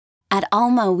At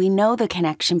Alma, we know the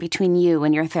connection between you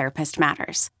and your therapist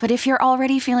matters. But if you're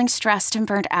already feeling stressed and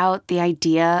burnt out, the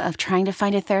idea of trying to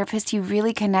find a therapist you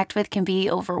really connect with can be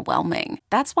overwhelming.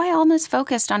 That's why Alma's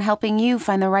focused on helping you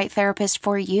find the right therapist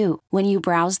for you. When you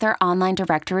browse their online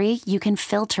directory, you can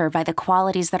filter by the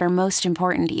qualities that are most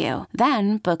important to you.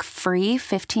 Then book free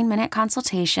 15-minute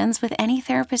consultations with any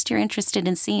therapist you're interested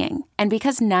in seeing. And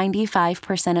because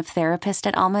 95% of therapists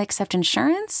at Alma accept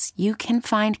insurance, you can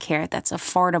find care that's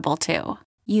affordable too.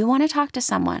 You want to talk to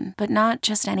someone, but not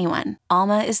just anyone.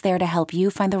 Alma is there to help you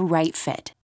find the right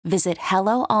fit. Visit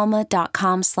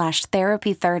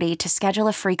helloalma.com/therapy30 to schedule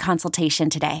a free consultation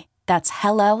today. That's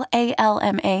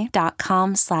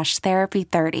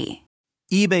helloalma.com/therapy30.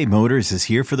 eBay Motors is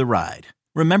here for the ride.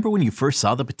 Remember when you first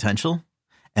saw the potential?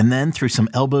 And then through some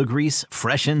elbow grease,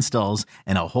 fresh installs,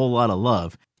 and a whole lot of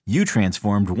love, you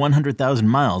transformed 100,000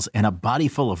 miles and a body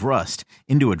full of rust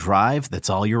into a drive that's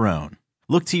all your own.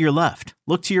 Look to your left.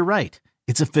 Look to your right.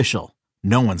 It's official.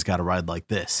 No one's got a ride like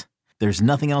this. There's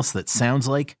nothing else that sounds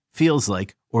like, feels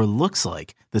like, or looks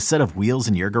like the set of wheels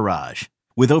in your garage.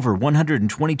 With over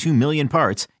 122 million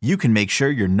parts, you can make sure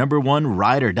your number one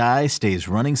ride or die stays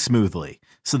running smoothly.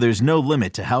 So there's no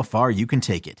limit to how far you can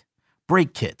take it.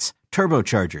 Brake kits,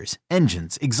 turbochargers,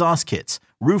 engines, exhaust kits,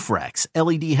 roof racks,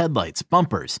 LED headlights,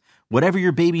 bumpers, whatever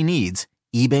your baby needs,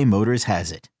 eBay Motors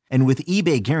has it. And with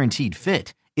eBay Guaranteed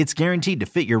Fit, it's guaranteed to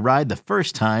fit your ride the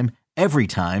first time, every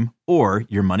time, or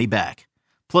your money back.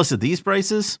 Plus, at these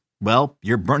prices, well,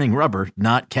 you're burning rubber,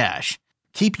 not cash.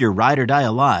 Keep your ride or die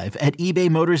alive at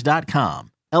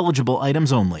ebaymotors.com. Eligible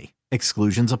items only.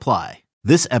 Exclusions apply.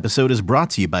 This episode is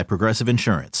brought to you by Progressive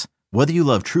Insurance. Whether you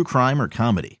love true crime or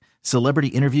comedy, celebrity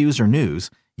interviews or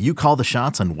news, you call the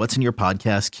shots on what's in your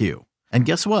podcast queue. And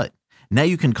guess what? Now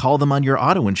you can call them on your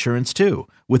auto insurance too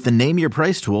with the Name Your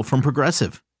Price tool from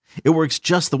Progressive. It works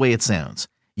just the way it sounds.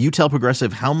 You tell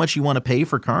Progressive how much you want to pay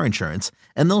for car insurance,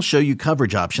 and they'll show you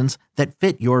coverage options that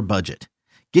fit your budget.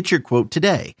 Get your quote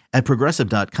today at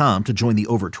Progressive.com to join the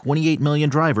over 28 million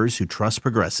drivers who trust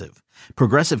Progressive.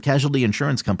 Progressive Casualty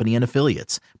Insurance Company and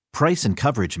Affiliates. Price and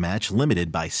coverage match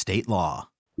limited by state law.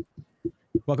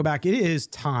 Welcome back. It is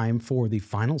time for the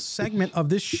final segment of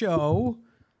this show,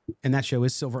 and that show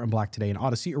is Silver and Black Today, an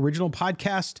Odyssey original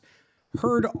podcast.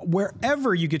 Heard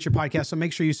wherever you get your podcast, so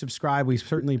make sure you subscribe. We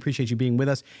certainly appreciate you being with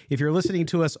us. If you're listening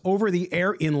to us over the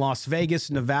air in Las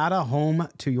Vegas, Nevada, home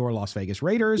to your Las Vegas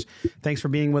Raiders, thanks for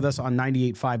being with us on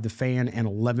 98.5 The Fan and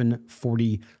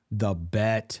 1140 The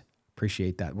Bet.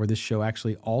 Appreciate that, where this show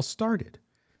actually all started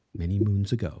many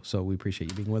moons ago. So we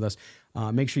appreciate you being with us.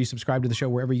 Make sure you subscribe to the show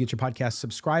wherever you get your podcast.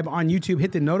 Subscribe on YouTube.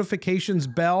 Hit the notifications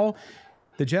bell.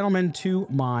 The gentleman to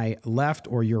my left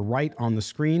or your right on the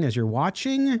screen as you're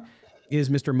watching is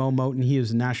Mr. Mo Moton. He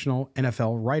is a national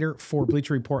NFL writer for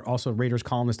Bleacher Report, also Raiders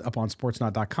columnist up on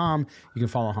sportsnot.com. You can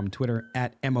follow him on Twitter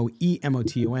at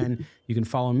MOEMOTON. You can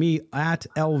follow me at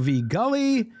LV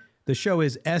Gully. The show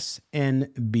is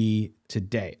SNB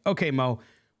Today. Okay, Mo,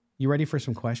 you ready for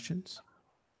some questions?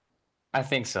 I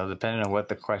think so, depending on what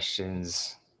the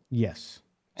questions. Yes.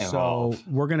 Involve. So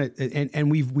we're gonna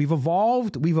and we've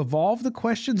evolved the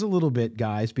questions a little bit,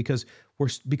 guys, because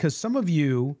some of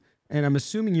you, and I'm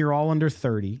assuming you're all under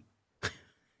 30.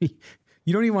 You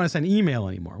don't even want to send email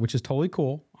anymore, which is totally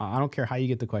cool. I don't care how you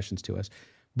get the questions to us.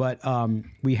 But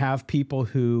we have people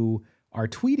who are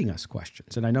tweeting us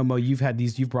questions. And I know, Mo, you've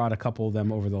brought a couple of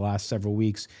them over the last several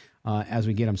weeks as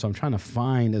we get them. So I'm trying to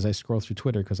find as I scroll through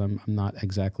Twitter because I'm not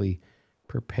exactly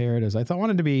prepared as I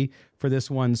wanted to be for this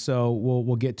one. So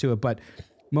we'll get to it. But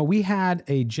Mo, we had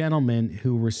a gentleman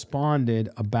who responded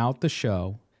about the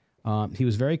show. He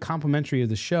was very complimentary of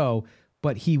the show,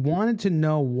 but he wanted to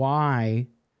know why,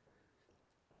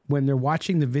 when they're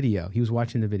watching the video, he was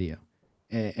watching the video,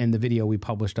 and the video we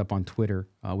published up on Twitter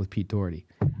with Pete Doherty,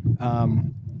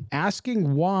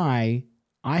 asking why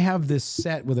I have this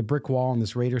set with a brick wall and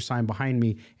this Raider sign behind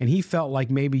me, and he felt like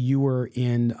maybe you were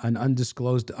in an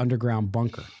undisclosed underground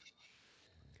bunker.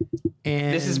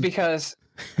 And This is because...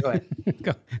 Go ahead.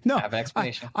 No, I have an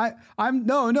explanation. I'm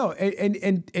no,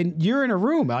 and you're in a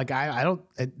room. Like I don't.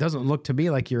 It doesn't look to me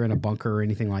like you're in a bunker or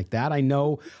anything like that. I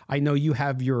know. You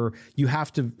have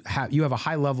a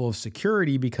high level of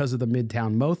security because of the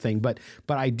Midtown Mo thing. But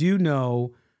I do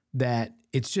know that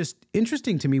it's just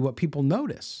interesting to me what people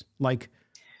notice, like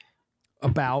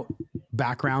about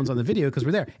backgrounds on the video because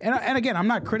we're there. And again, I'm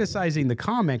not criticizing the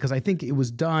comment because I think it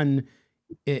was done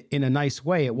in a nice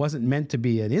way. It wasn't meant to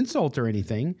be an insult or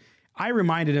anything. I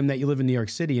reminded him that you live in New York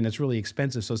City and it's really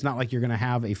expensive. So it's not like you're going to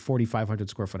have a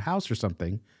 4,500 square foot house or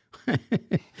something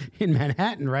in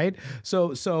Manhattan, right?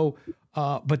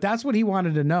 But that's what he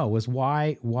wanted to know was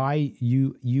why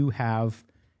you have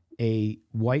a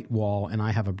white wall and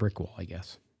I have a brick wall, I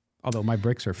guess. Although my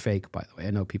bricks are fake, by the way.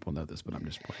 I know people know this, but I'm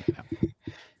just pointing it out.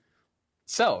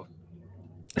 So,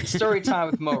 story time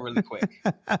with Mo really quick.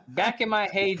 Back in my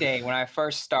heyday when I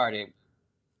first started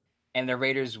and the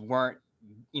Raiders weren't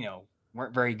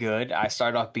very good, I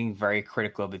started off being very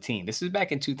critical of the team. This is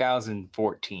back in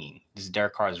 2014. This is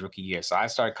Derek Carr's rookie year. So I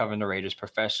started covering the Raiders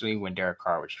professionally when Derek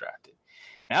Carr was drafted.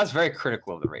 And I was very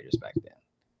critical of the Raiders back then.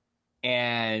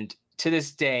 And to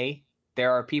this day,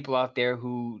 there are people out there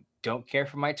who don't care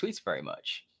for my tweets very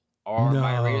much or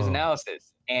my Raiders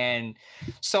analysis. And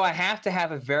so I have to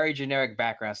have a very generic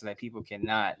background so that people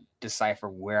cannot decipher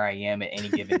where I am at any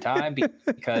given time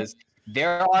because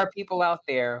there are people out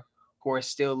there who are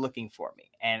still looking for me.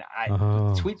 And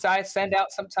the tweets I send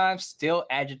out sometimes still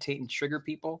agitate and trigger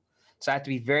people. So I have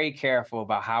to be very careful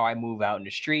about how I move out in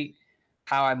the street,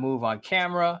 how I move on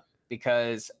camera,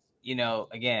 because,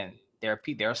 again, there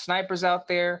are snipers out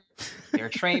there. There are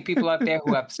trained people out there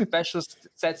who have special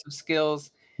sets of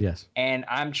skills. Yes. And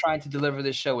I'm trying to deliver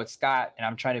this show with Scott, and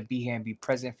I'm trying to be here and be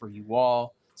present for you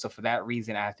all. So for that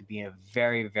reason, I have to be in a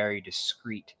very, very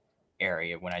discreet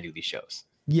area when I do these shows.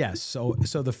 Yes. So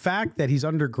the fact that he's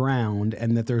underground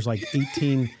and that there's like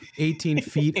 18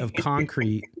 feet of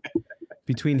concrete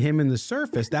between him and the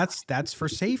surface, that's for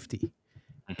safety.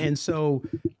 And so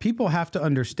people have to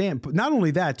understand, but not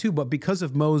only that too, but because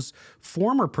of Mo's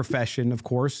former profession, of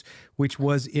course, which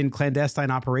was in clandestine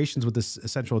operations with the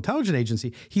Central Intelligence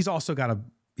Agency, he's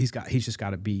just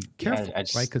got to be careful,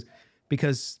 right?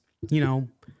 Because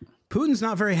Putin's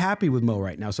not very happy with Mo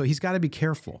right now, so he's got to be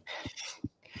careful.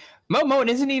 Mo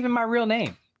isn't even my real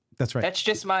name. That's right. That's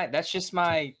just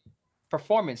my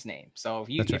performance name. So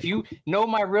if you know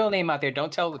my real name out there,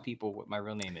 don't tell the people what my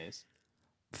real name is.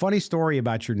 Funny story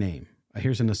about your name.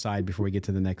 Here's an aside before we get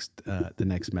to the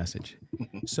next message.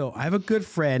 So I have a good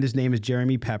friend. His name is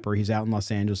Jeremy Pepper. He's out in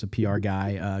Los Angeles, a PR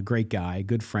guy, great guy,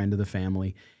 good friend of the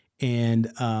family.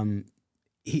 And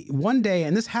he one day,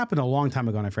 and this happened a long time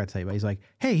ago, and I forgot to tell you about it. He's like,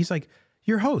 hey,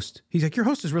 your host. He's like, your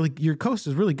host is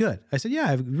really good. I said,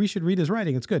 yeah, we should read his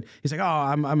writing. It's good. He's like, oh,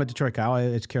 I'm a Detroit guy.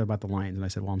 I just care about the Lions. And I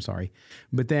said, well, I'm sorry.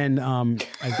 But then, and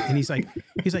he's like,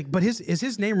 but is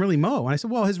his name really Mo? And I said,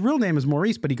 well, his real name is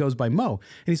Maurice, but he goes by Mo.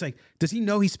 And he's like, does he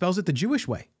know he spells it the Jewish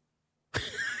way?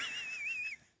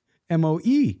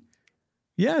 M-O-E.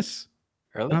 Yes.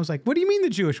 Really? And I was like, what do you mean the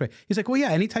Jewish way? He's like, well,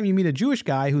 yeah, anytime you meet a Jewish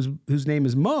guy whose name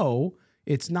is Mo,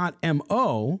 it's not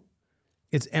M-O,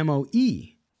 it's M-O-E.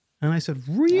 And I said,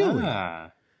 really?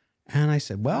 And I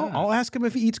said, well, I'll ask him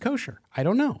if he eats kosher. I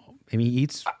don't know. Maybe he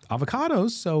eats avocados,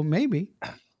 so maybe.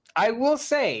 I will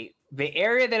say the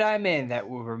area that I'm in that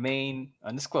will remain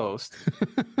undisclosed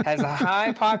has a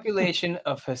high population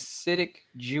of Hasidic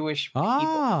Jewish people.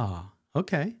 Ah,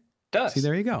 okay. It does. See,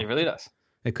 there you go. It really does.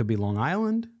 It could be Long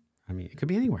Island. I mean, it could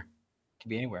be anywhere. It could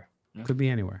be anywhere. Yeah. Could be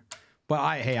anywhere. But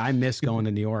I miss going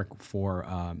to New York for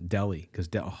deli because,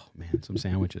 some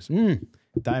sandwiches.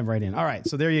 Dive right in. All right,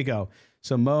 so there you go.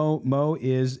 So Mo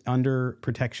is under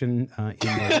protection in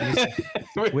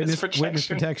the witness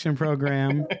protection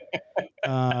program,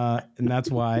 and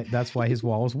that's why his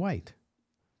wall is white.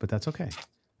 But that's okay.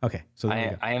 Okay, so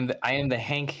I am the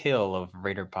Hank Hill of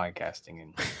Raider podcasting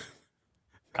and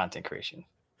content creation.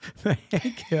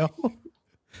 Hank Hill.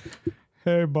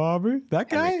 Hey, Bobby. That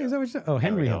guy? Is that what you said? Oh,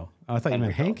 Henry Hill. Oh, I thought you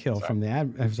meant Hank Hill from the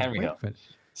ad. I was like, Henry Hill.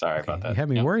 Sorry about that. You had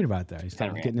me worried about that. I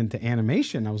started getting into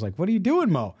animation. I was like, what are you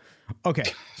doing, Mo? Okay,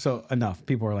 so enough.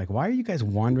 People are like, why are you guys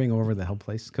wandering over the hell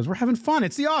place? Because we're having fun.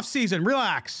 It's the off season.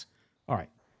 Relax. All right.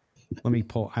 Let me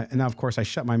pull. And now, of course, I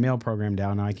shut my mail program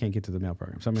down. Now I can't get to the mail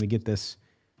program. So I'm going to get this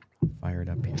fired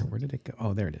up here. Where did it go?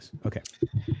 Oh, there it is. Okay.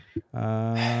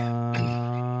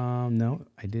 No,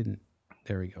 I didn't.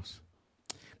 There he goes.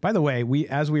 By the way,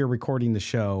 as we are recording the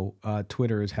show,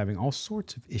 Twitter is having all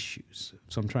sorts of issues.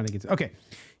 So I'm trying to get to. Okay,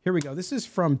 here we go. This is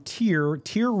from Tier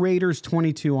Raiders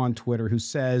 22 on Twitter, who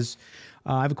says,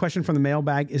 I have a question from the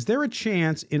mailbag. Is there a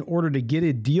chance, in order to get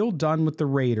a deal done with the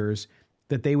Raiders,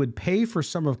 that they would pay for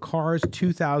some of Carr's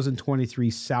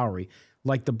 2023 salary,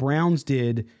 like the Browns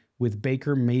did with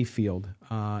Baker Mayfield?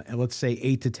 And let's say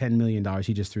 $8 to $10 million.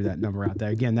 He just threw that number out there.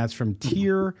 Again, that's from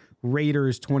Tier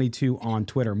Raiders 22 on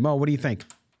Twitter. Mo, what do you think?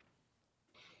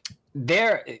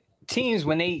 Their teams,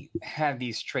 when they have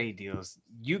these trade deals,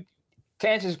 to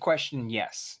answer this question,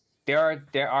 yes,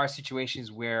 there are situations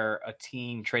where a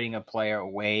team trading a player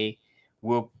away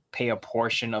will pay a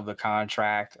portion of the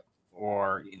contract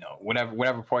or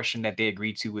whatever portion that they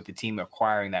agreed to with the team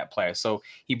acquiring that player. So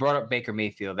he brought up Baker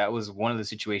Mayfield. That was one of the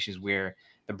situations where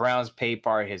the Browns paid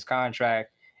part of his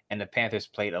contract and the Panthers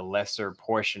played a lesser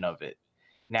portion of it.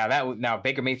 Now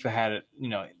Baker Mayfield had,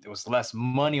 there was less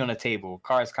money on the table.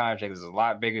 Carr's contract is a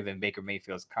lot bigger than Baker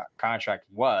Mayfield's contract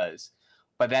was,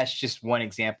 but that's just one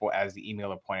example, as the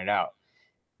emailer pointed out.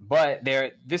 But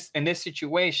in this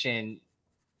situation,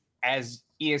 as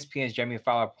ESPN's Jeremy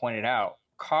Fowler pointed out,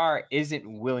 Carr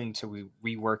isn't willing to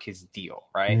rework his deal,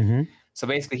 right? Mm-hmm. So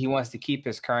basically, he wants to keep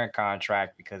his current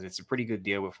contract because it's a pretty good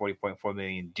deal with $40.4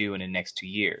 million due in the next 2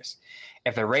 years.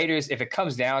 If it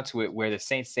comes down to it, where the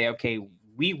Saints say, okay,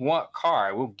 we want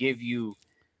Carr, we'll give you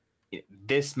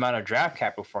this amount of draft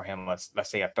capital for him, let's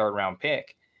say a 3rd round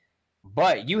pick,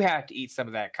 but you have to eat some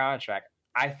of that contract.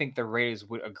 I think the Raiders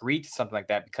would agree to something like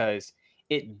that because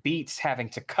it beats having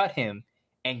to cut him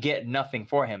and get nothing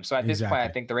for him. So at this point, I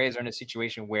think the Raiders are in a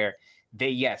situation where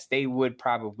they would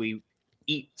probably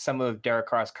eat some of Derek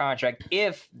Carr's contract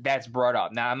if that's brought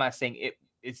up. Now, I'm not saying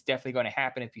it's definitely going to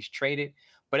happen if he's traded,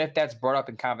 but if that's brought up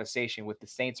in conversation with the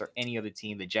Saints or any other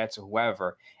team, the Jets or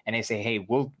whoever, and they say, hey,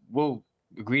 we'll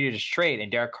agree to this trade,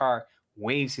 and Derek Carr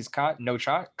waives his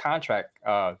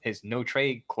his no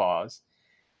trade clause,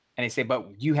 and they say,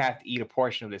 but you have to eat a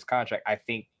portion of this contract, I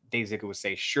think Dave Ziegler would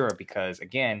say sure, because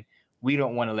again, we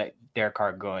don't want to let Derek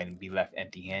Carr go and be left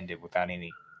empty-handed without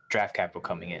any draft capital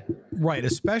coming in. Right,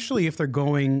 especially if they're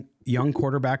going young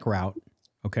quarterback route,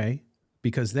 okay?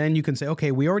 Because then you can say,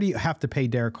 okay, we already have to pay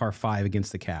Derek Carr $5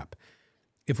 against the cap.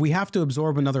 If we have to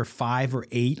absorb another $5 or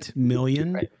 $8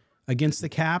 million against the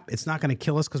cap, it's not going to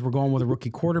kill us because we're going with a rookie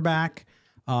quarterback.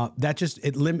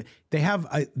 They have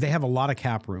a lot of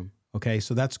cap room. Okay,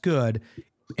 so that's good.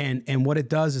 And what it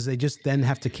does is they just then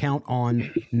have to count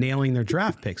on nailing their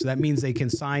draft picks. So that means they can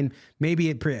sign, maybe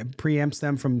it preempts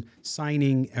them from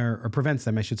signing, or prevents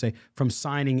them, I should say, from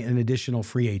signing an additional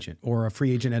free agent or a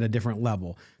free agent at a different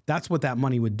level. That's what that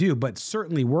money would do, but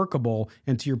certainly workable.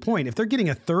 And to your point, if they're getting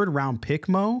a 3rd round pick,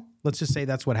 Mo, let's just say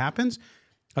that's what happens.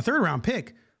 A 3rd round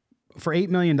pick for $8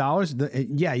 million,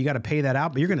 you got to pay that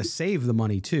out, but you're going to save the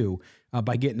money too.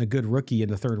 By getting a good rookie in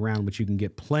the 3rd round, which you can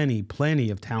get plenty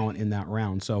of talent in that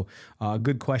round. So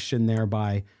good question there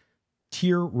by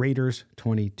Tier Raiders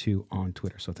 22 on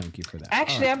Twitter. So thank you for that.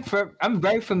 Actually, I'm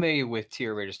very familiar with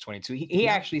Tier Raiders 22. He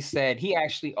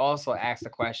actually also asked the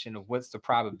question of what's the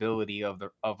probability of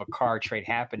a Carr trade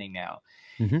happening now.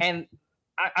 Mm-hmm. And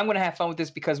I'm going to have fun with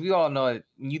this because we all know that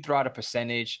when you throw out a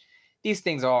percentage, these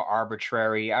things are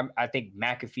arbitrary. I think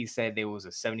McAfee said there was a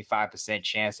 75%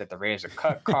 chance that the Raiders would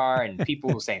cut Carr, and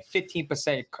people were saying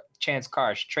 15% chance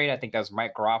Carr is traded. I think that was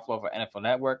Mike Garofalo for NFL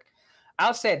Network.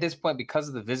 I'll say at this point, because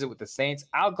of the visit with the Saints,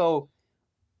 I'll go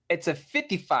it's a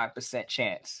 55%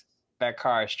 chance that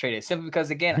Carr is traded. Simply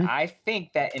because, again, I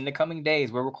think that in the coming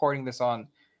days, we're recording this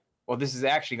this is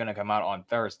actually going to come out on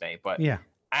Thursday, but I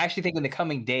actually think in the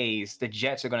coming days, the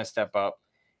Jets are going to step up,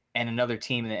 and another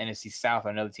team in the NFC South or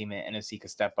another team in the NFC could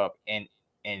step up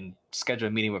and schedule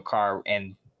a meeting with Carr.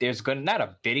 And there's going to, not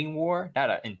a bidding war, not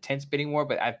an intense bidding war,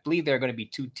 but I believe there are going to be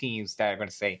 2 teams that are going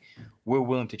to say, we're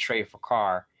willing to trade for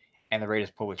Carr, and the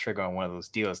Raiders pull the trigger on one of those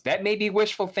deals. That may be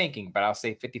wishful thinking, but I'll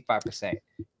say 55%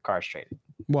 Carr's traded.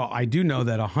 Well, I do know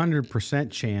that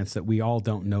 100% chance that we all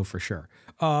don't know for sure.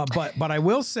 But I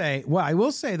will say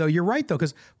though, you're right though,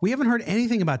 because we haven't heard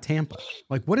anything about Tampa.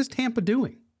 Like, what is Tampa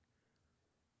doing?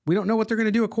 We don't know what they're going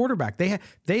to do at quarterback.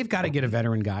 They've got to get a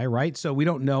veteran guy, right? So we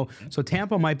don't know. So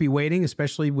Tampa might be waiting,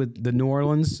 especially with the New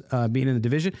Orleans being in the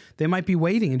division. They might be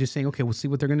waiting and just saying, okay, we'll see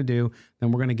what they're going to do.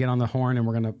 Then we're going to get on the horn and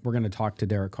we're going to talk to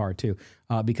Derek Carr too,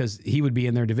 because he would be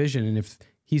in their division. And if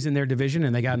he's in their division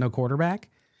and they got no quarterback,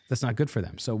 that's not good for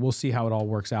them. So we'll see how it all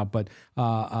works out. But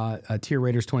Tier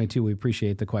Raiders 22, we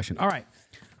appreciate the question. All right,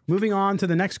 moving on to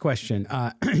the next question.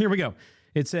 Here we go.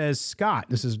 It says, Scott,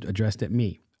 this is addressed at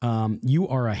me. You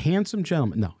are a handsome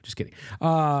gentleman. No, just kidding.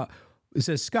 It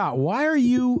says, Scott, why are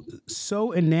you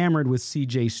so enamored with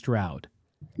CJ Stroud?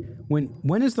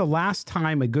 When is the last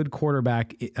time a good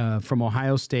quarterback from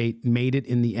Ohio State made it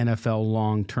in the NFL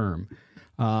long term?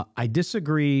 I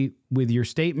disagree with your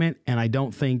statement, and I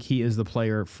don't think he is the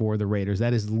player for the Raiders.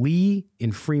 That is Lee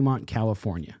in Fremont,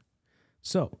 California.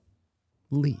 So,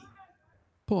 Lee,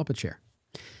 pull up a chair.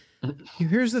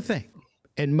 Here's the thing,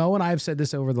 and Mo and I have said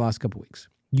this over the last couple of weeks.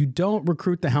 You don't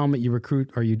recruit the helmet, you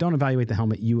don't evaluate the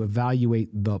helmet, you evaluate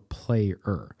the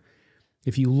player.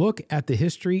 If you look at the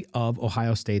history of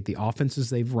Ohio State, the offenses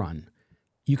they've run,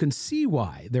 you can see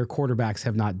why their quarterbacks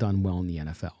have not done well in the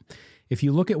NFL. If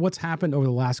you look at what's happened over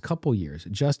the last couple years,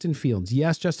 Justin Fields.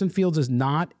 Yes, Justin Fields is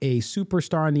not a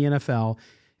superstar in the NFL.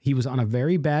 He was on a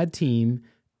very bad team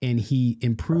and he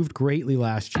improved greatly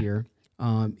last year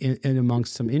in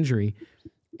amongst some injury.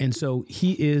 And so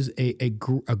he is a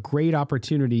great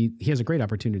opportunity. He has a great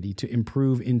opportunity to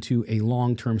improve into a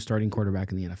long-term starting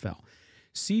quarterback in the NFL.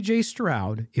 CJ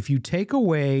Stroud, if you take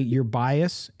away your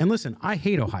bias, and listen, I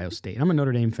hate Ohio State. I'm a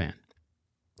Notre Dame fan.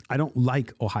 I don't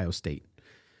like Ohio State,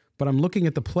 but I'm looking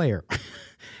at the player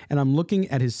and I'm looking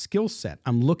at his skill set.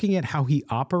 I'm looking at how he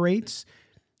operates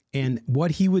and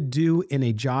what he would do in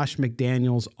a Josh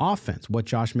McDaniels offense, what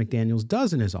Josh McDaniels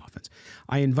does in his offense.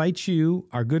 I invite you,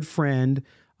 our good friend,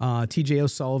 TJ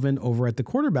O'Sullivan over at the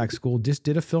quarterback school, just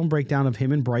did a film breakdown of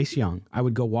him and Bryce Young. I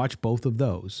would go watch both of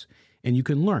those and you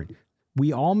can learn.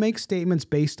 We all make statements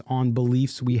based on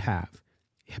beliefs we have,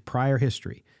 prior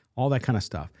history, all that kind of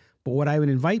stuff. But what I would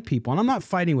invite people, and I'm not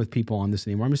fighting with people on this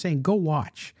anymore, I'm just saying, go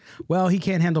watch. Well, he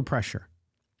can't handle pressure.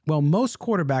 Well, most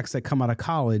quarterbacks that come out of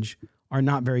college are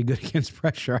not very good against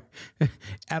pressure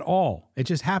at all. It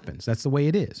just happens. That's the way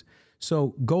it is.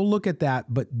 So go look at that,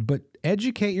 but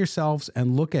educate yourselves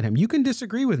and look at him. You can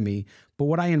disagree with me, but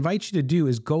what I invite you to do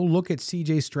is go look at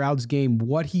CJ Stroud's game,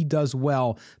 what he does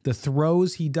well, the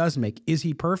throws he does make. Is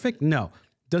he perfect? No.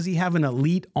 Does he have an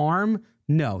elite arm?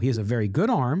 No. He has a very good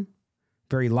arm,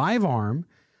 very live arm,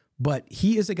 but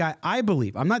he is a guy, I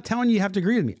believe, I'm not telling you have to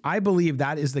agree with me. I believe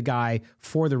that is the guy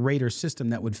for the Raiders system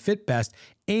that would fit best.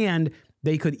 And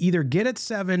they could either get at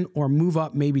 7 or move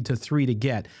up maybe to 3 to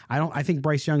get. I think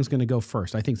Bryce Young's going to go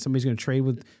first. I think somebody's going to trade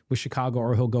with Chicago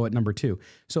or he'll go at number 2.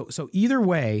 So either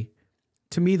way,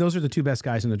 to me, those are the 2 best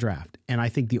guys in the draft. And I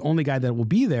think the only guy that will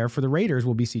be there for the Raiders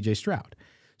will be CJ Stroud.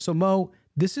 So Mo,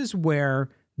 this is where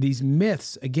these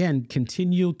myths, again,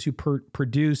 continue to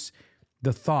produce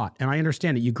the thought. And I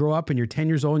understand it. You grow up and you're 10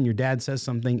 years old and your dad says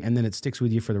something and then it sticks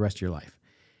with you for the rest of your life.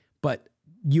 But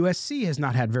USC has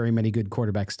not had very many good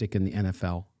quarterbacks stick in the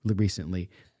NFL recently.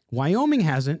 Wyoming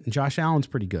hasn't. Josh Allen's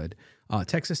pretty good.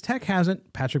 Texas Tech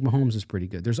hasn't. Patrick Mahomes is pretty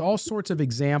good. There's all sorts of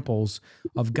examples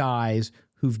of guys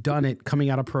who've done it coming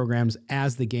out of programs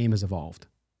as the game has evolved.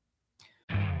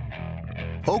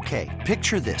 Okay,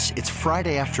 picture this. It's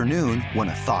Friday afternoon when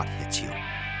a thought hits you.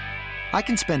 I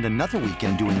can spend another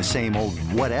weekend doing the same old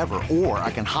whatever, or I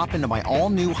can hop into my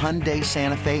all-new Hyundai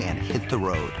Santa Fe and hit the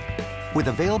road. With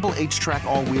available H-Track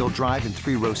all-wheel drive and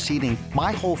 3-row seating,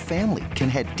 my whole family can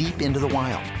head deep into the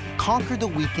wild. Conquer the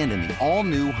weekend in the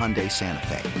all-new Hyundai Santa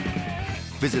Fe.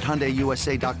 Visit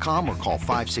HyundaiUSA.com or call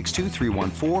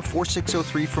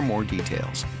 562-314-4603 for more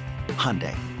details.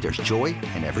 Hyundai, there's joy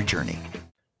in every journey.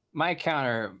 My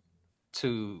counter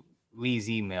to Lee's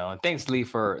email, and thanks, Lee,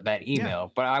 for that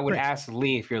email, but I would ask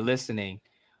Lee, if you're listening,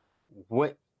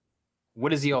 what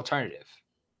is the alternative?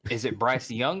 Is it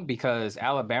Bryce Young? Because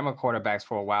Alabama quarterbacks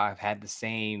for a while have had the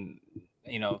same,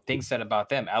 things said about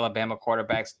them. Alabama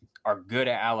quarterbacks are good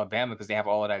at Alabama because they have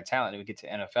all of that talent. When we get to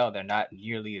NFL, they're not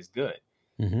nearly as good.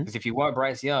 Because if you want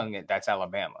Bryce Young, that's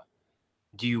Alabama.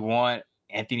 Do you want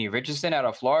Anthony Richardson out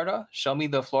of Florida? Show me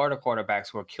the Florida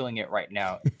quarterbacks who are killing it right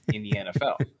now in the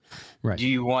NFL. Right. Do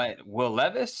you want Will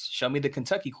Levis? Show me the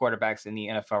Kentucky quarterbacks in the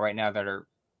NFL right now that are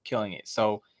killing it.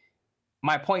 So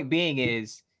my point being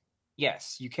is,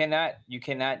 yes, you cannot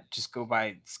just go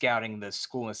by scouting the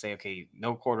school and say, okay,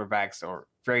 no quarterbacks or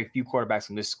very few quarterbacks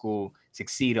from this school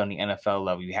succeed on the NFL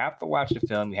level. You have to watch the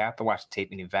film, you have to watch the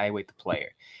tape and evaluate the player.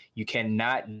 You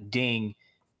cannot ding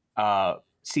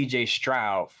CJ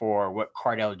Stroud for what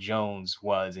Cardale Jones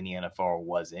was in the NFL or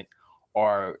wasn't,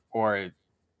 or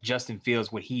Justin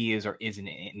Fields what he is or isn't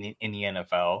in the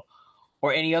NFL,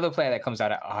 or any other player that comes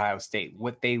out of Ohio State,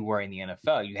 what they were in the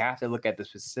NFL. You have to look at the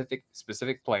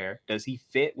specific player. Does he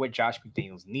fit what Josh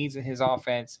McDaniels needs in his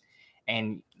offense?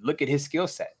 And look at his skill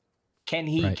set. Can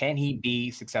he be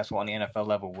successful on the NFL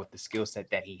level with the skill set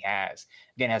that he has?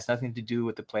 Again, it has nothing to do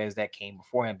with the players that came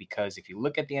before him, because if you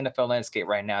look at the NFL landscape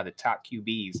right now, the top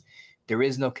QBs, there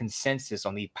is no consensus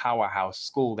on the powerhouse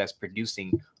school that's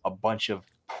producing a bunch of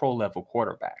pro-level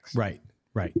quarterbacks.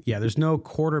 Right. Yeah, there's no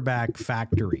quarterback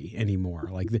factory anymore.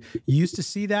 You used to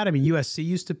see that. I mean, USC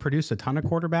used to produce a ton of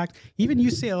quarterbacks, even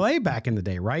UCLA back in the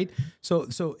day, right? So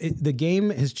the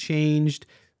game has changed.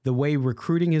 The way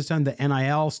recruiting is done, the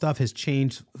NIL stuff has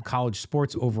changed college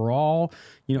sports overall.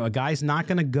 A guy's not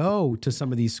going to go to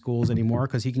some of these schools anymore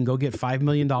because he can go get $5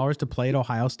 million to play at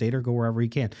Ohio State or go wherever he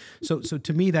can. So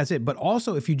to me, that's it. But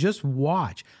also, if you just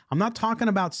watch, I'm not talking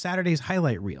about Saturday's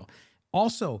highlight reel.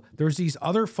 Also, there's these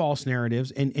other false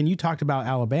narratives, and you talked about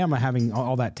Alabama having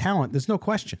all that talent. There's no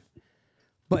question.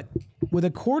 But with a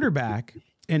quarterback,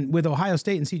 and with Ohio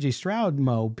State and CJ Stroud,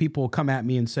 Mo, people come at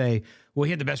me and say, well,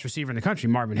 he had the best receiver in the country,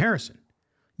 Marvin Harrison.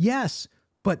 Yes,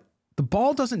 but the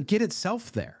ball doesn't get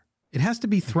itself there. It has to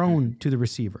be thrown to the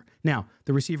receiver. Now,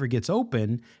 the receiver gets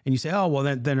open and you say, oh,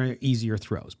 well, then are easier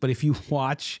throws. But if you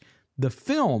watch the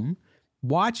film,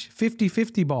 watch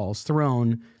 50-50 balls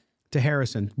thrown to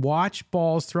Harrison. Watch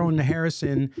balls thrown to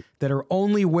Harrison that are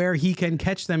only where he can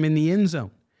catch them in the end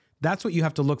zone. That's what you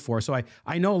have to look for. So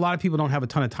I know a lot of people don't have a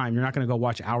ton of time. You're not going to go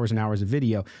watch hours and hours of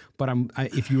video. But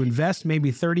if you invest maybe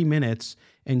 30 minutes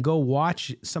and go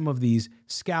watch some of these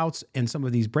scouts and some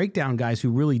of these breakdown guys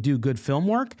who really do good film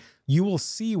work, you will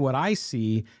see what I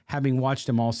see having watched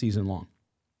them all season long.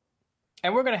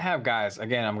 And we're going to have guys,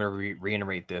 again, I'm going to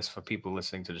reiterate this for people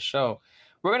listening to the show.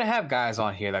 We're going to have guys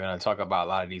on here that are going to talk about a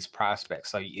lot of these prospects.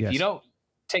 So if you don't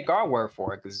take our word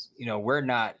for it, because, we're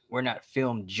not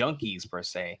film junkies per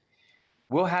se,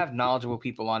 we'll have knowledgeable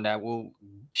people on that will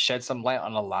shed some light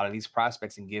on a lot of these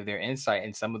prospects and give their insight.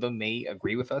 And some of them may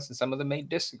agree with us and some of them may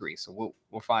disagree. So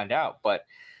we'll find out. But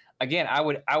again, I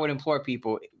would implore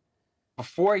people,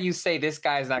 before you say this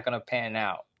guy's not going to pan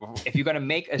out, if you're going to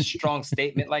make a strong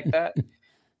statement like that,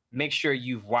 make sure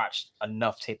you've watched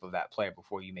enough tape of that player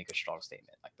before you make a strong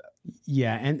statement like that.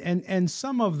 Yeah, and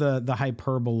some of the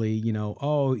hyperbole,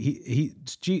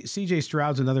 CJ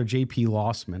Stroud's another JP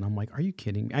Lossman. I'm like, are you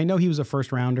kidding me? I know he was a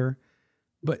first rounder,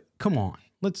 but come on,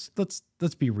 let's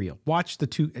be real. Watch the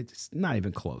two; it's not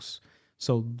even close.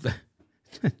 So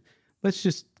let's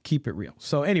just keep it real.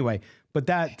 So anyway, but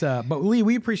Lee,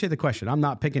 we appreciate the question. I'm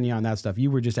not picking you on that stuff.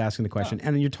 You were just asking the question,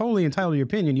 and you're totally entitled to your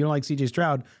opinion. You don't like CJ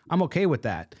Stroud. I'm okay with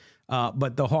that.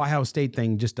 But the Ohio State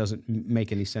thing just doesn't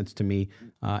make any sense to me.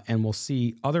 And we'll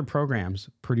see other programs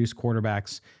produce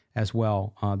quarterbacks as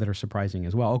well that are surprising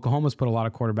as well. Oklahoma's put a lot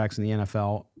of quarterbacks in the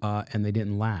NFL and they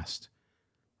didn't last,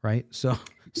 right? So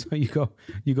you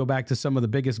go back to some of the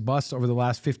biggest busts over the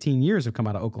last 15 years have come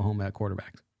out of Oklahoma at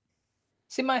quarterbacks.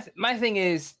 See, my thing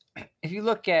is, if you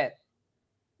look at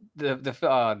not the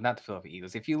Philadelphia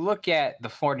Eagles, if you look at the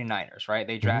 49ers, right?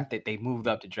 They drafted, they moved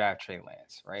up to draft Trey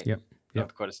Lance, right? Yep. North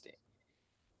Dakota State.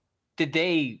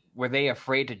 Were they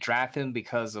afraid to draft him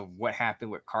because of what happened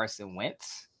with Carson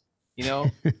Wentz,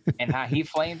 and how he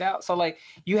flamed out? So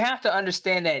you have to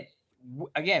understand that,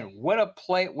 again, what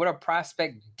a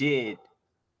prospect did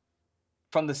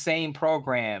from the same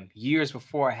program years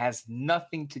before has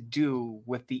nothing to do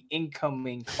with the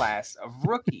incoming class of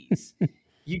rookies.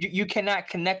 You cannot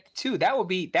connect the two. That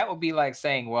would be like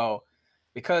saying, well,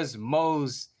 because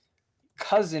Mo's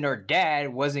cousin or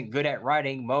dad wasn't good at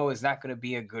writing, Mo is not going to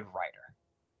be a good writer.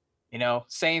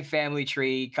 Same family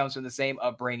tree, comes from the same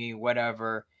upbringing,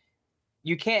 whatever.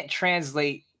 You can't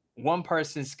translate one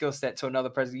person's skill set to another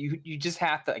person. You just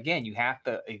have to, again,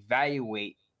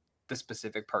 evaluate the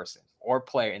specific person or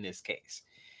player in this case.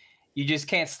 You just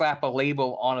can't slap a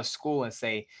label on a school and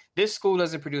say, this school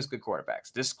doesn't produce good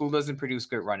quarterbacks. This school doesn't produce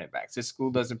good running backs. This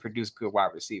school doesn't produce good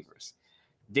wide receivers.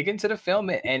 Dig into the film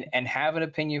and have an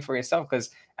opinion for yourself. Because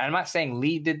I'm not saying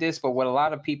Lee did this, but what a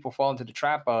lot of people fall into the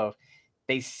trap of,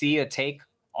 they see a take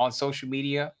on social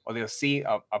media or they'll see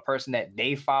a person that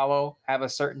they follow have a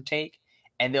certain take,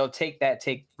 and they'll take that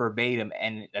take verbatim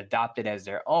and adopt it as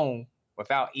their own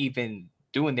without even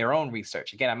doing their own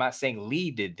research. Again, I'm not saying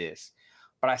Lee did this,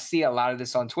 but I see a lot of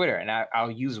this on Twitter, and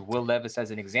I'll use Will Levis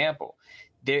as an example.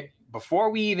 Before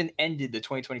we even ended the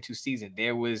 2022 season,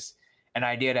 there was an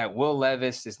idea that Will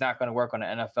Levis is not going to work on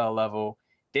an NFL level,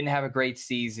 didn't have a great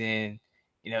season.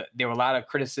 There were a lot of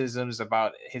criticisms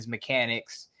about his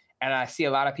mechanics, and I see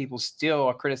a lot of people still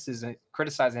are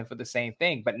criticizing him for the same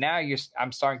thing. But now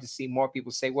I'm starting to see more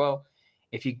people say, well,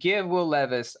 if you give Will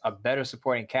Levis a better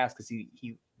supporting cast, because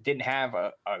he didn't have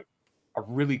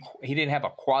he didn't have a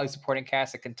quality supporting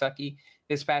cast at Kentucky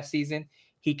this past season,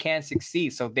 he can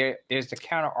succeed. So there's the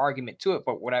counter argument to it.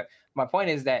 But my point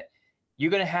is that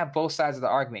you're going to have both sides of the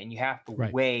argument, and you have to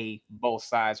weigh both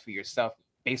sides for yourself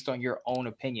based on your own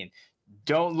opinion.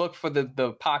 Don't look for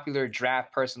the popular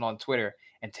draft person on Twitter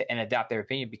and adopt their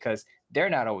opinion, because they're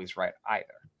not always right either.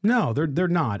 No, they're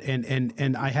not.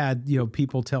 And I had,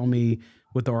 people tell me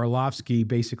with Orlovsky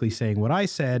basically saying what I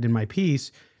said in my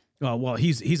piece. Well,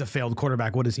 he's a failed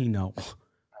quarterback. What does he know?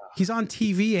 He's on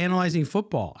TV analyzing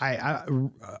football. I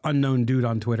unknown dude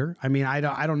on Twitter. I mean, I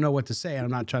don't know what to say. I'm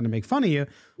not trying to make fun of you,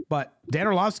 but Dan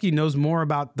Orlovsky knows more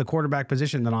about the quarterback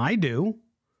position than I do.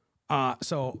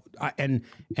 And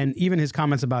even his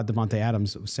comments about Devontae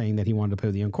Adams saying that he wanted to play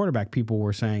with the young quarterback, people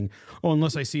were saying, oh,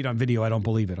 unless I see it on video, I don't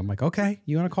believe it. I'm like, okay,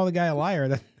 you want to call the guy a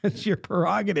liar? That's your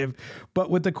prerogative. But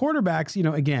with the quarterbacks,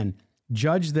 again,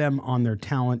 judge them on their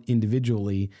talent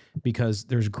individually, because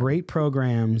there's great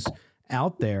programs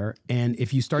out there. And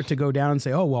if you start to go down and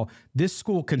say, oh, well, this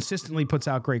school consistently puts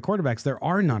out great quarterbacks, there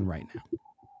are none right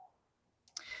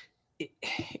now.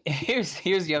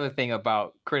 here's the other thing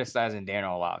about criticizing Dan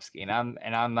Orlovsky, and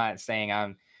I'm not saying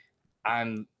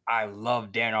I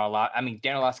love Dan Orlovsky. I mean,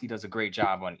 Dan Orlovsky does a great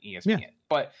job on ESPN,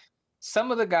 but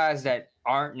some of the guys that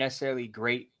aren't necessarily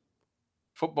great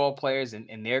football players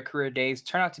in their career days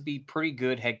turn out to be pretty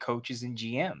good head coaches and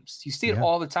GMs. You see it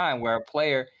all the time where a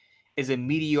player is a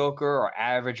mediocre or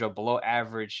average or below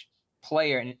average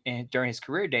player during his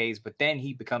career days, but then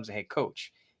he becomes a head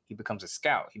coach. He becomes a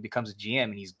scout. He becomes a GM,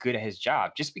 and he's good at his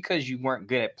job. Just because you weren't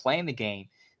good at playing the game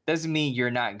doesn't mean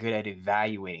you're not good at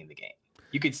evaluating the game.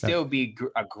 You could still be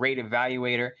a great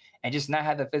evaluator and just not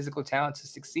have the physical talent to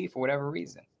succeed for whatever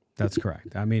reason. That's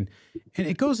correct. I mean, and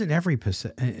it goes in every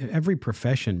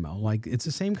profession, Mo. Like, it's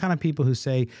the same kind of people who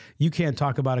say you can't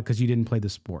talk about it because you didn't play the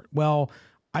sport. Well,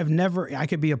 I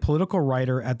could be a political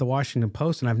writer at the Washington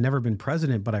Post, and I've never been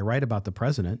president, but I write about the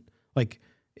president. Like,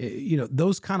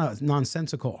 those kind of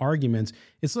nonsensical arguments.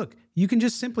 Look, you can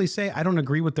just simply say, I don't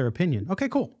agree with their opinion. Okay,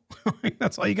 cool.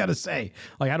 That's all you got to say.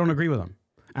 Like, I don't agree with them.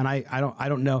 And I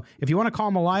don't know if you want to call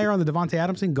him a liar on the Devontae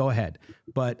Adams thing, go ahead.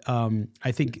 But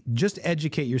I think just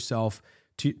educate yourself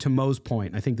to Mo's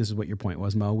point. I think this is what your point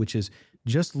was, Mo, which is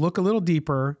just look a little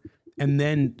deeper and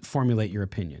then formulate your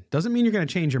opinion. Doesn't mean you're going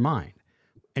to change your mind,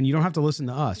 and you don't have to listen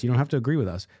to us. You don't have to agree with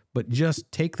us, but just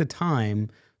take the time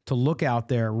to look out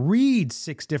there, read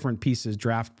 6 different pieces,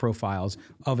 draft profiles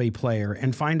of a player,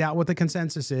 and find out what the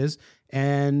consensus is.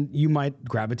 And you might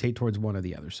gravitate towards one or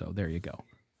the other. So there you go.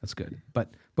 That's good.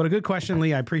 But a good question,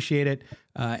 Lee. I appreciate it.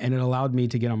 And it allowed me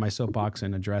to get on my soapbox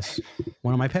and address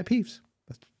one of my pet peeves.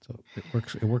 So it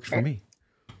works for me.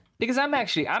 Because I'm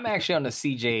actually on the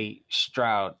CJ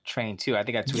Stroud train too. I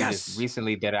think I tweeted this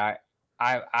recently that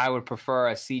I would prefer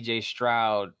a CJ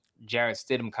Stroud Jarrett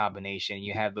Stidham combination.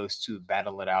 You have those two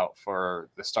battle it out for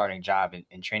the starting job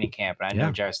in training camp. And I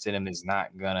know Jarrett Stidham is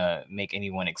not gonna make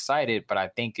anyone excited, but I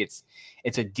think it's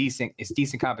decent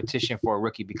competition for a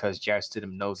rookie because Jarrett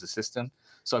Stidham knows the system.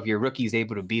 So if your rookie is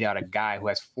able to beat out a guy who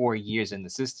has 4 years in the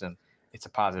system, it's a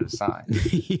positive sign.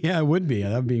 Yeah, it would be.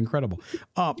 That would be incredible.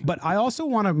 But I also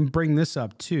want to bring this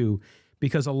up too,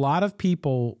 because a lot of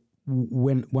people,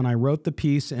 when I wrote the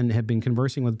piece and have been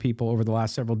conversing with people over the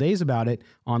last several days about it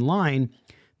online,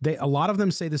 a lot of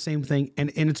them say the same thing.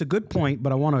 And it's a good point,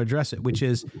 but I want to address it, which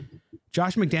is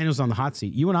Josh McDaniels on the hot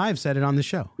seat. You and I have said it on the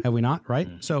show, have we not? Right?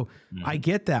 So I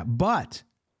get that. But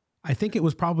I think it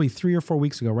was probably 3 or 4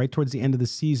 weeks ago, right towards the end of the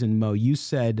season, Mo, you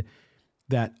said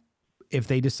that if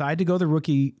they decide to go the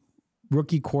rookie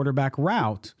quarterback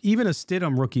route, even a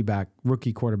Stidham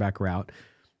rookie quarterback route,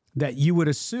 that you would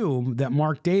assume that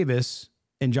Mark Davis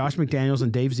and Josh McDaniels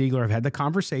and Dave Ziegler have had the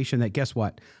conversation that, guess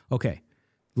what? Okay,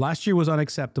 last year was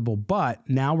unacceptable, but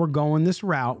now we're going this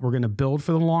route. We're going to build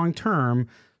for the long term.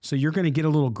 So you're going to get a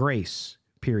little grace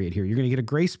period here. You're going to get a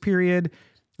grace period.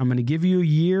 I'm going to give you a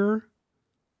year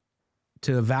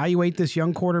to evaluate this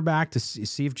young quarterback to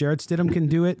see if Jarrett Stidham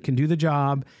can do the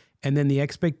job. And then the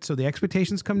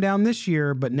expectations come down this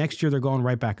year, but next year they're going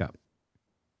right back up.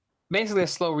 Basically a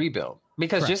slow rebuild.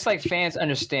 Because just like fans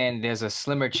understand there's a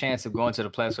slimmer chance of going to the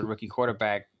playoffs with a rookie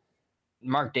quarterback,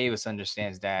 Mark Davis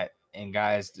understands that, and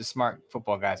guys, the smart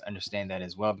football guys understand that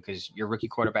as well, because your rookie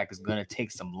quarterback is going to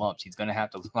take some lumps. He's going to have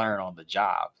to learn on the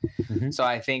job. Mm-hmm. So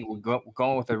I think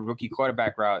going with a rookie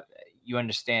quarterback route, you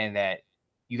understand that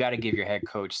you got to give your head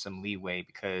coach some leeway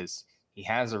because he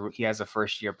has a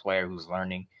first-year player who's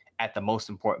learning at the most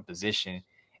important position.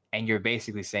 And you're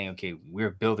basically saying, okay, we're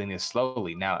building this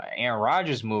slowly. Now, Aaron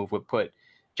Rodgers' move would put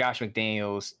Josh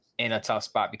McDaniels in a tough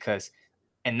spot because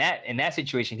in that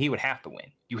situation, he would have to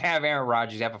win. You have Aaron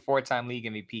Rodgers, you have a 4-time league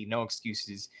MVP, no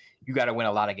excuses. You got to win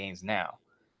a lot of games now.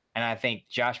 And I think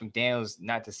Josh McDaniels,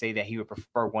 not to say that he would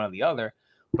prefer one or the other,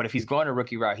 but if he's going a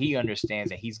rookie route, he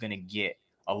understands that he's going to get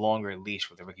a longer leash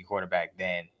with a rookie quarterback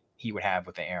than he would have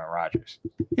with the Aaron Rodgers.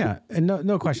 Yeah, and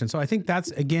no question. So I think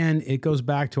that's, again, it goes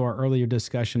back to our earlier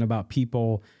discussion about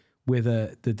people with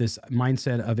this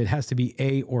mindset of it has to be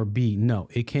A or B. No,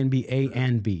 it can be A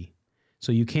and B.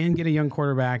 So you can get a young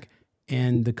quarterback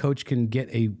and the coach can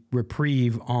get a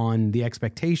reprieve on the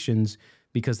expectations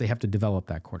because they have to develop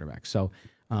that quarterback. So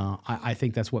I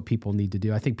think that's what people need to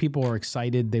do. I think people are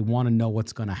excited. They want to know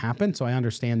what's going to happen. So I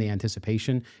understand the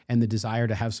anticipation and the desire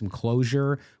to have some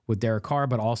closure with Derek Carr,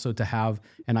 but also to have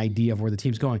an idea of where the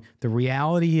team's going. The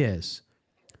reality is,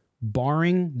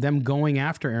 barring them going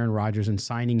after Aaron Rodgers and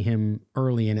signing him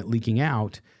early and it leaking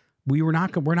out, we're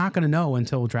not going to know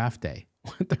until draft day,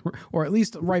 or at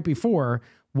least right before,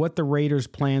 what the Raiders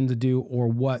plan to do or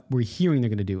what we're hearing they're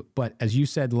going to do. But as you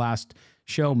said last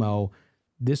show, Mo,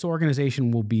 this organization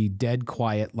will be dead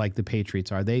quiet like the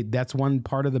Patriots are. That's one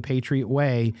part of the Patriot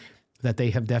way. that they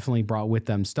have definitely brought with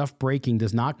them. Stuff breaking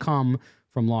does not come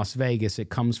from Las Vegas. It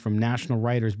comes from national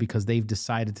writers because they've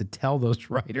decided to tell those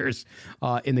writers,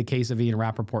 in the case of Ian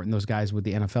Rappaport and those guys with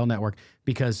the NFL Network,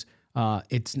 because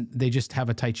they just have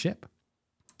a tight ship.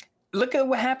 Look at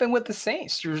what happened with the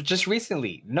Saints just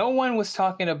recently. No one was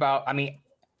talking about, I mean,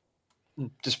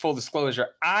 just full disclosure,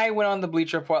 I went on the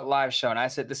Bleacher Report live show and I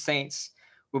said the Saints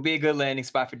will be a good landing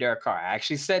spot for Derek Carr. I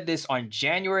actually said this on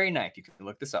January 9th. You can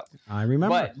look this up. I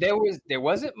remember. But there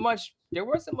wasn't much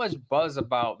buzz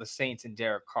about the Saints and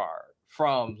Derek Carr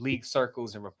from league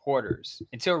circles and reporters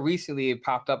until recently. It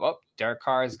popped up. Oh, Derek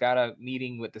Carr's got a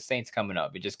meeting with the Saints coming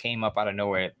up. It just came up out of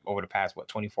nowhere over the past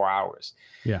 24 hours.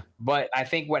 Yeah. But I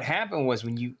think what happened was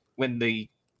when the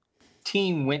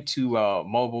team went to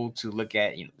mobile to look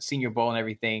at the Senior Bowl and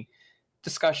everything,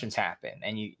 discussions happen,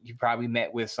 and you probably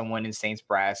met with someone in Saints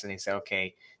brass, and they said,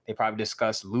 okay, they probably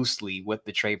discussed loosely what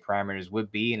the trade parameters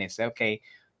would be, and they said, okay,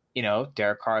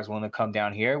 Derek Carr is willing to come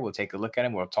down here. We'll take a look at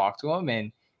him. We'll talk to him,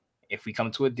 and if we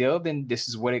come to a deal, then this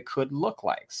is what it could look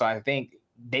like. So I think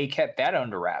they kept that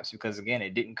under wraps because, again,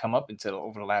 it didn't come up until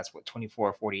over the last 24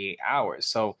 or 48 hours.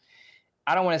 So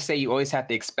I don't want to say you always have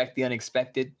to expect the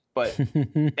unexpected, but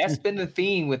that's been the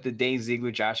theme with the Dave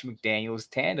Ziegler, Josh McDaniels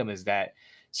tandem, is that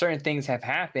certain things have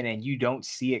happened and you don't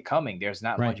see it coming. There's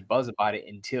not much buzz about it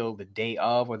until the day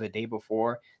of or the day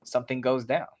before something goes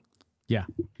down. Yeah,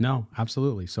 no,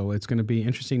 absolutely. So it's going to be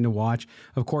interesting to watch.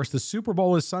 Of course, the Super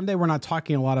Bowl is Sunday. We're not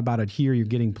talking a lot about it here. You're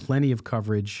getting plenty of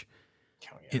coverage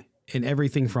in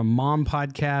everything from mom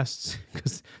podcasts,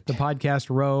 because the podcast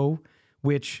Row,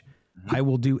 which I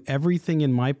will do everything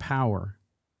in my power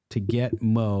to get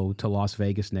Mo to Las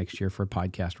Vegas next year for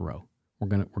Podcast Row. We're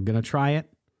gonna try it.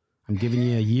 I'm giving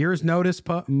you a year's notice,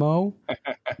 Mo.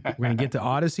 We're going to get the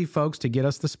Odyssey folks to get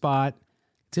us the spot.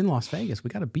 It's in Las Vegas. We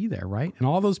got to be there, right? And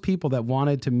all those people that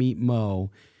wanted to meet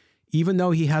Mo, even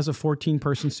though he has a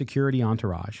 14-person security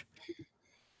entourage,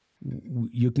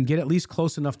 you can get at least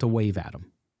close enough to wave at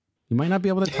him. You might not be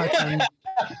able to touch him.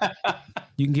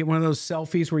 You can get one of those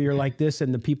selfies where you're like this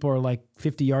and the people are like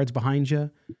 50 yards behind you.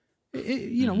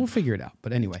 We'll figure it out.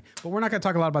 But anyway, we're not going to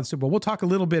talk a lot about the Super Bowl. We'll talk a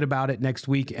little bit about it next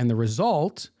week and the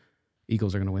result.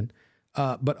 Eagles are going to win.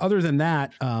 But other than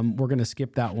that, we're going to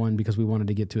skip that one because we wanted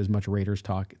to get to as much Raiders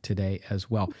talk today as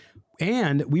well.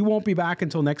 And we won't be back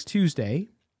until next Tuesday.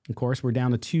 Of course, we're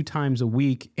down to 2 times a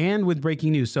week and with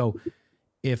breaking news. So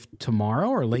if tomorrow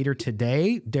or later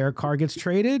today, Derek Carr gets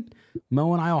traded,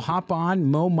 Mo and I will hop on.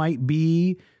 Mo might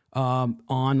be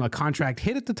on a contract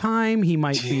hit at the time. He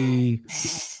might be,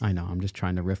 I know, I'm just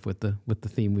trying to riff with the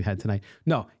theme we had tonight.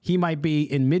 No, he might be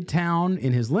in Midtown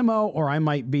in his limo, or I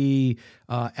might be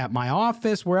at my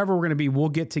office, wherever we're going to be. We'll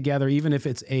get together, even if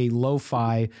it's a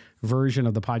lo-fi version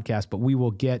of the podcast, but we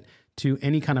will get to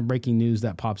any kind of breaking news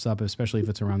that pops up, especially if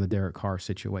it's around the Derek Carr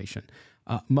situation.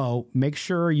 Mo, make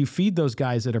sure you feed those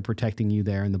guys that are protecting you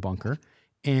there in the bunker.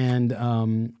 And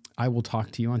I will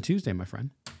talk to you on Tuesday, my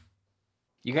friend.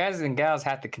 You guys and gals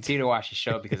have to continue to watch the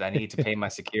show because I need to pay my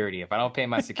security. If I don't pay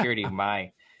my security,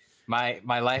 my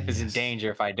life is in danger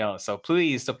if I don't. So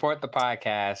please support the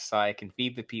podcast so I can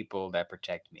feed the people that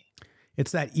protect me.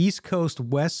 It's that East Coast,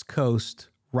 West Coast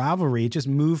rivalry. It just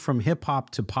moved from hip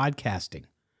hop to podcasting.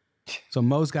 So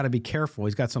Mo's got to be careful.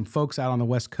 He's got some folks out on the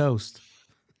West Coast.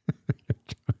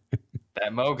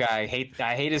 That Mo guy, I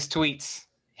hate his tweets.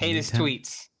 I hate his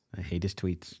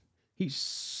tweets. He's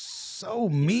so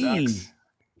mean.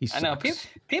 I know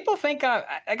people think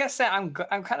like I said, I'm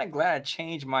kind of glad I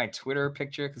changed my Twitter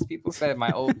picture because people said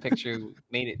my old picture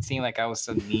made it seem like I was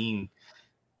some mean,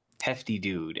 hefty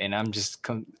dude, and I'm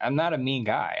not a mean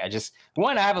guy.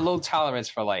 I have a low tolerance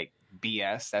for like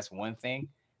BS. That's one thing.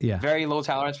 Yeah, very low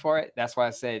tolerance for it. That's why I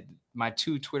said my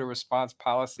 2 Twitter response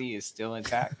policy is still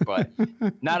intact, but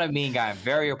not a mean guy. I'm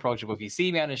very approachable. If you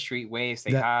see me on the street, wave,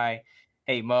 say hi.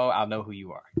 Hey Mo, I'll know who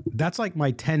you are. That's like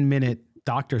my 10-minute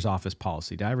doctor's office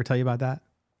policy. Did I ever tell you about that?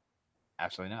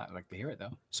 Absolutely not. I'd like to hear it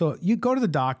though. So you go to the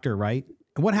doctor, right?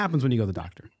 And what happens when you go to the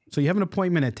doctor? So you have an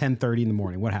appointment at 10:30 in the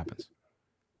morning. What happens?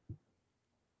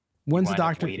 When's the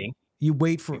doctor? You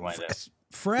wait for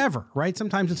forever, right?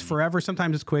 Sometimes it's forever.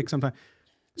 Sometimes it's quick. Sometimes.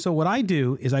 So what I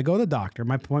do is I go to the doctor.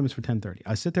 My appointment's for 10:30.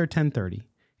 I sit there at 10:30.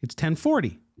 It's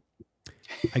 10:40.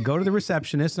 I go to the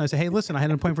receptionist and I say, hey, listen, I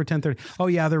had an appointment for 10:30. Oh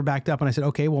yeah, they're backed up. And I said,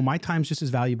 okay, well, my time's just as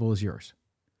valuable as yours.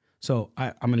 So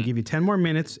I'm going to give you 10 more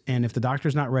minutes. And if the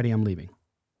doctor's not ready, I'm leaving.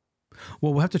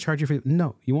 Well, we'll have to charge you for it.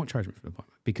 No, you won't charge me for the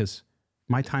appointment because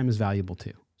my time is valuable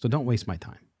too. So don't waste my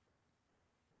time.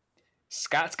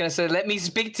 Scott's going to say, let me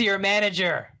speak to your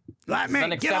manager. Let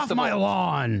me get off my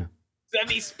lawn. Let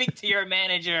me speak to your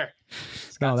manager.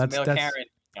 No,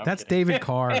 that's David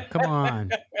Carr. Come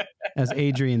on. as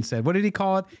Adrian said. What did he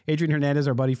call it? Adrian Hernandez,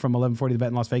 our buddy from 1140 The Bet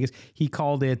in Las Vegas. He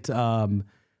called it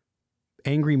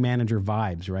angry manager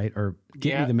vibes, right? Or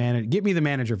get me the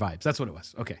manager vibes. That's what it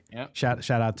was. Okay. Yep.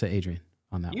 Shout out to Adrian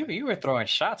on that. You were throwing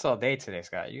shots all day today,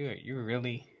 Scott. You were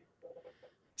really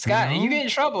Scott, you get in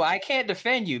trouble. I can't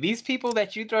defend you. These people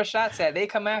that you throw shots at, they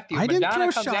come after you. I didn't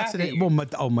Madonna throw comes shots at it. you. Well,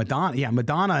 Madonna. Yeah,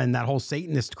 Madonna and that whole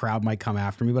Satanist crowd might come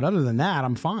after me. But other than that,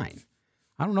 I'm fine.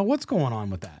 I don't know what's going on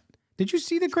with that. Did you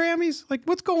see the Grammys? Like,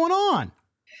 what's going on?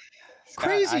 Scott,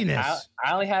 craziness.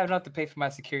 I only have enough to pay for my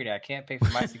security. I can't pay for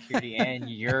my security and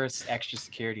your extra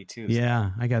security too. So. Yeah,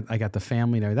 I got the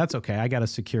family there. That's okay. I got a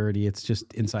security. It's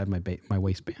just inside my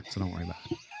waistband, so don't worry about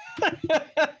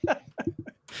it.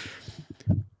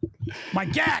 My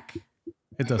jack.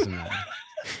 It doesn't matter.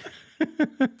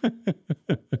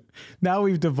 Now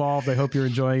we've devolved. I hope you're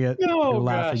enjoying it. Oh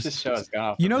gosh, this show has gone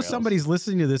off. You know, somebody's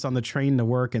listening to this on the train to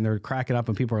work, and they're cracking up,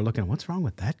 and people are looking. What's wrong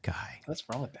with that guy? What's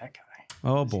wrong with that guy?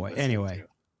 Oh boy. Anyway,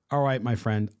 all right, my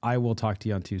friend. I will talk to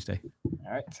you on Tuesday.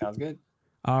 All right, sounds good.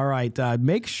 All right.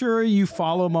 Make sure you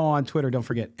follow Mo on Twitter. Don't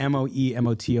forget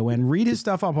MoeMoton. Read his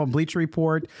stuff up on Bleacher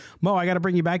Report. Mo, I got to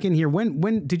bring you back in here.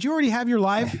 When did you already have your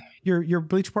live? Your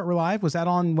Bleacher Report live? Was that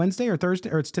on Wednesday or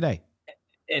Thursday, or it's today?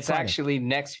 It's Friday. Actually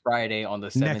next Friday on the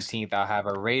 17th. I'll have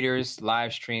a Raiders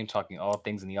live stream talking all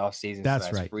things in the offseason.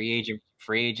 That's right. Free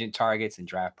agent targets and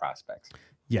draft prospects.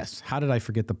 Yes. How did I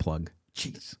forget the plug?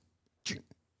 Jeez.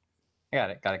 I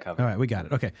got it. Got it covered. All right, we got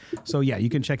it. Okay. So yeah, you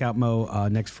can check out Mo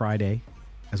next Friday,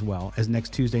 as well as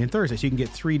next Tuesday and Thursday. So you can get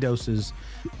 3 doses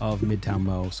of Midtown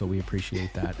Mo. So we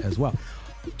appreciate that as well.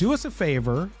 Do us a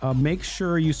favor. Make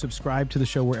sure you subscribe to the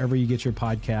show wherever you get your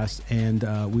podcasts, and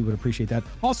we would appreciate that.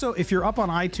 Also, if you're up on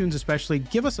iTunes especially,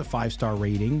 give us a 5-star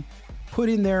rating. Put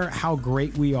in there how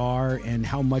great we are and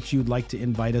how much you'd like to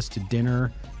invite us to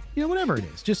dinner. You know, whatever it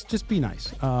is. Just be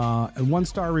nice. And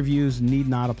 1-star reviews need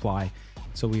not apply.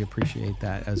 So we appreciate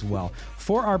that as well.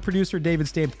 For our producer, David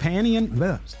Stepanian,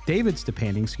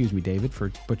 excuse me, David,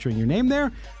 for butchering your name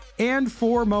there. And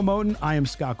for Mo Moton, I am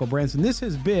Scott Branson. This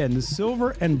has been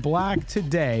Silver and Black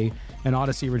Today, an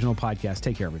Odyssey original podcast.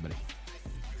 Take care, everybody.